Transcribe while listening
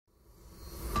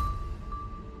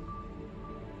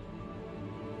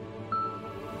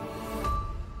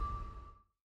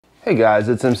Hey guys,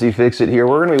 it's mcfixit here.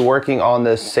 We're gonna be working on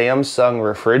this Samsung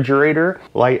refrigerator.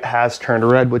 Light has turned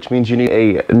red, which means you need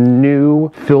a new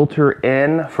filter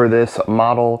in for this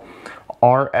model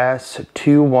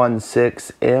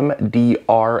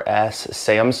RS261MDRS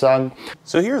Samsung.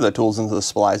 So here are the tools and the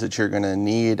supplies that you're gonna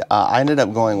need. I ended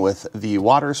up going with the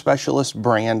Water Specialist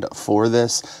brand for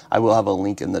this. I will have a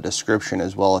link in the description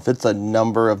as well. If it's a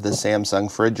number of the Samsung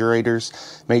refrigerators,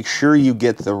 make sure you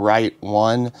get the right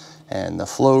one and the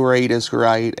flow rate is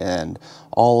right and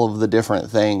all of the different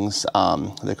things,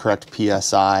 the correct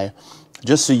PSI,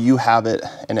 just so you have it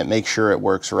and it makes sure it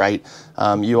works right.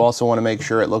 You also want to make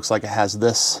sure it looks like it has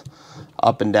this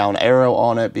up and down arrow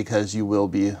on it because you will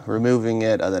be removing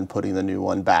it and then putting the new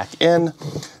one back in.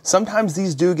 Sometimes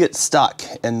these do get stuck,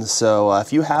 and so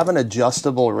if you have an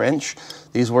adjustable wrench,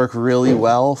 these work really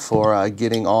well for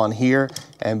getting on here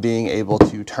and being able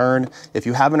to turn. If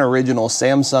you have an original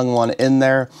Samsung one in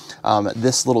there,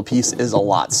 this little piece is a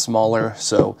lot smaller.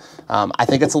 So I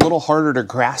think it's a little harder to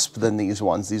grasp than these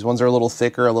ones. These ones are a little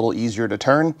thicker, a little easier to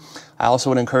turn. I also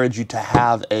would encourage you to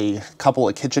have a couple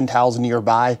of kitchen towels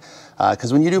nearby,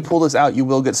 because when you do pull this out, you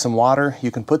will get some water.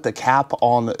 You can put the cap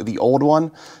on the old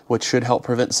one, which should help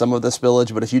prevent some of the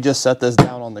spillage. But if you just set this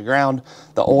down on the ground,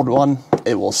 the old one,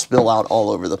 it will spill out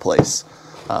all over the place.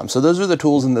 So those are the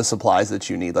tools and the supplies that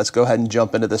you need. Let's go ahead and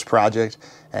jump into this project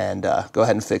and go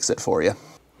ahead and fix it for you.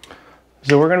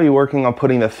 So we're gonna be working on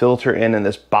putting the filter in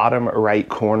this bottom right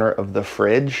corner of the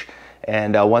fridge.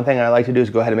 And one thing I like to do is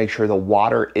go ahead and make sure the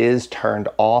water is turned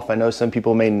off. I know some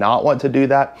people may not want to do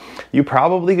that. You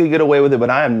probably could get away with it, but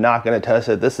I am not gonna test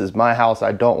it. This is my house.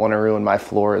 I don't wanna ruin my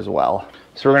floor as well.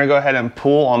 So we're gonna go ahead and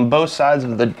pull on both sides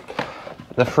of the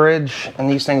fridge, and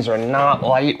these things are not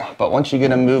light, but once you get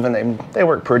them moving, they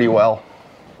work pretty well.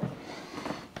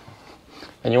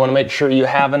 And you want to make sure you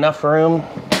have enough room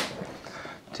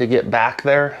to get back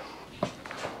there.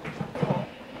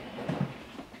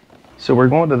 So we're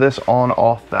going to this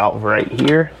on-off valve right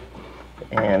here,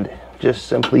 and just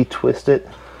simply twist it,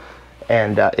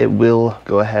 and it will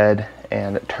go ahead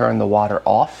and turn the water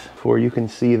off. For you can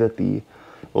see that the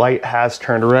light has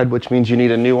turned red, which means you need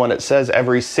a new one. It says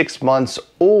every 6 months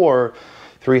or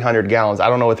 300 gallons. I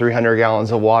don't know what 300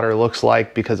 gallons of water looks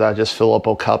like because I just fill up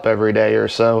a cup every day or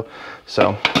so.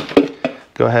 So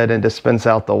go ahead and dispense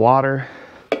out the water.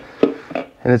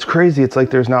 And it's crazy, it's like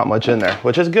there's not much in there,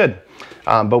 which is good.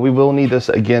 But we will need this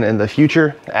again in the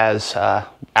future as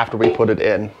after we put it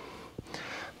in.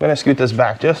 I'm gonna scoot this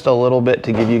back just a little bit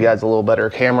to give you guys a little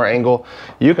better camera angle.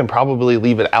 You can probably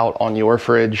leave it out on your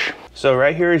fridge. So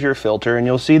right here is your filter, and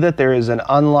you'll see that there is an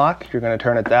unlock. You're gonna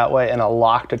turn it that way, and a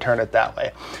lock to turn it that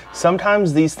way.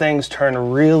 Sometimes these things turn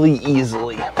really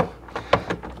easily,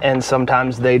 and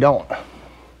sometimes they don't.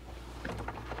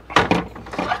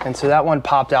 And so that one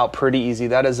popped out pretty easy.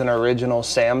 That is an original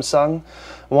Samsung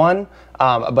one.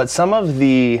 But some of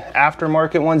the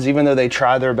aftermarket ones, even though they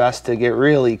try their best to get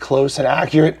really close and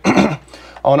accurate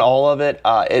on all of it,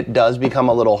 it does become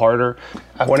a little harder.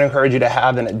 I want to encourage you to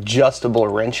have an adjustable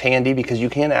wrench handy, because you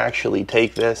can actually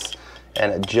take this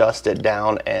and adjust it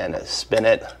down and spin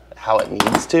it how it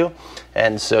needs to.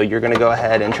 And so you're going to go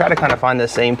ahead and try to kind of find the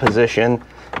same position,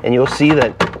 and you'll see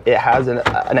that it has an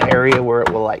area where it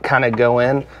will like kind of go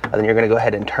in, and then you're going to go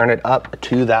ahead and turn it up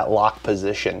to that lock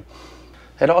position.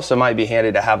 It also might be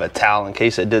handy to have a towel in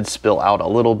case it did spill out a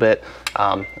little bit,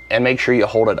 and make sure you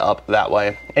hold it up that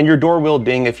way. And your door will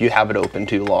ding if you have it open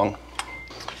too long.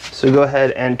 So go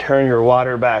ahead and turn your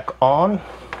water back on.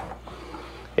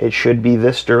 It should be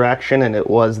this direction, and it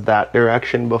was that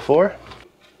direction before.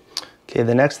 Okay,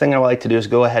 the next thing I like to do is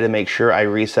go ahead and make sure I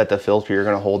reset the filter. You're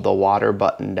gonna hold the water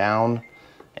button down,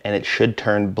 and it should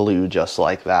turn blue just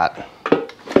like that.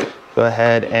 Go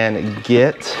ahead and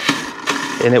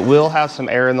and it will have some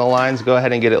air in the lines. Go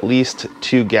ahead and get at least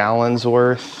 2 gallons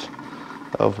worth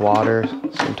of water.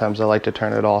 Sometimes I like to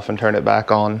turn it off and turn it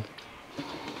back on.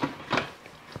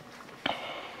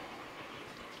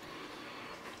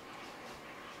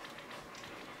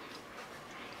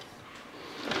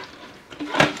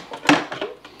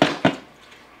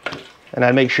 And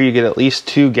I'd make sure you get at least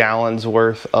 2 gallons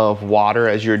worth of water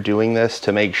as you're doing this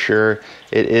to make sure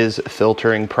it is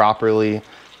filtering properly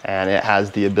and it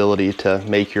has the ability to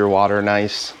make your water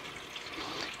nice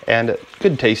and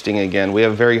good tasting. Again, we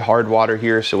have very hard water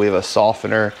here, so we have a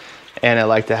softener, and I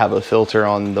like to have a filter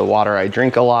on the water I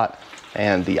drink a lot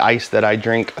and the ice that I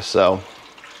drink. So,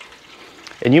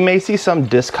 and you may see some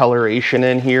discoloration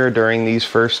in here during these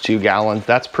first 2 gallons.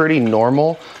 That's pretty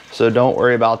normal, so don't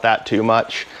worry about that too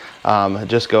much.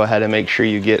 just go ahead and make sure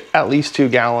you get at least 2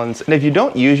 gallons. And if you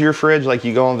don't use your fridge, like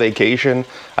you go on vacation,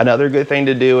 another good thing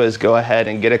to do is go ahead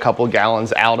and get a couple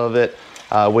gallons out of it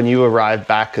when you arrive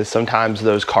back, because sometimes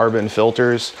those carbon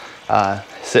filters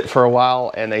sit for a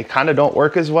while and they kind of don't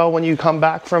work as well when you come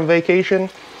back from vacation.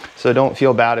 So don't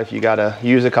feel bad if you gotta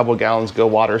use a couple gallons, go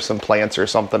water some plants or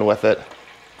something with it.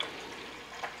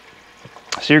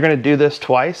 So you're gonna do this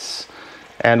twice,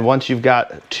 and once you've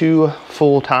got 2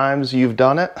 full times you've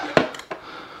done it,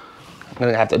 I'm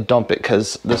gonna have to dump it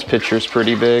because this picture is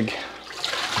pretty big.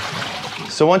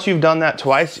 So once you've done that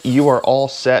twice, you are all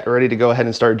set, ready to go ahead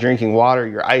and start drinking water.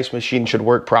 Your ice machine should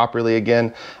work properly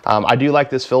again. I do like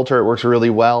this filter, it works really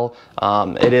well.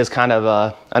 It is kind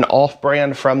of an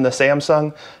off-brand from the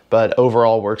Samsung, but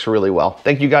overall works really well.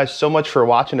 Thank you guys so much for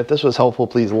watching. If this was helpful,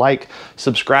 please like,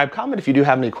 subscribe, comment if you do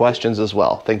have any questions as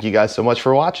well. Thank you guys so much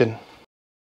for watching.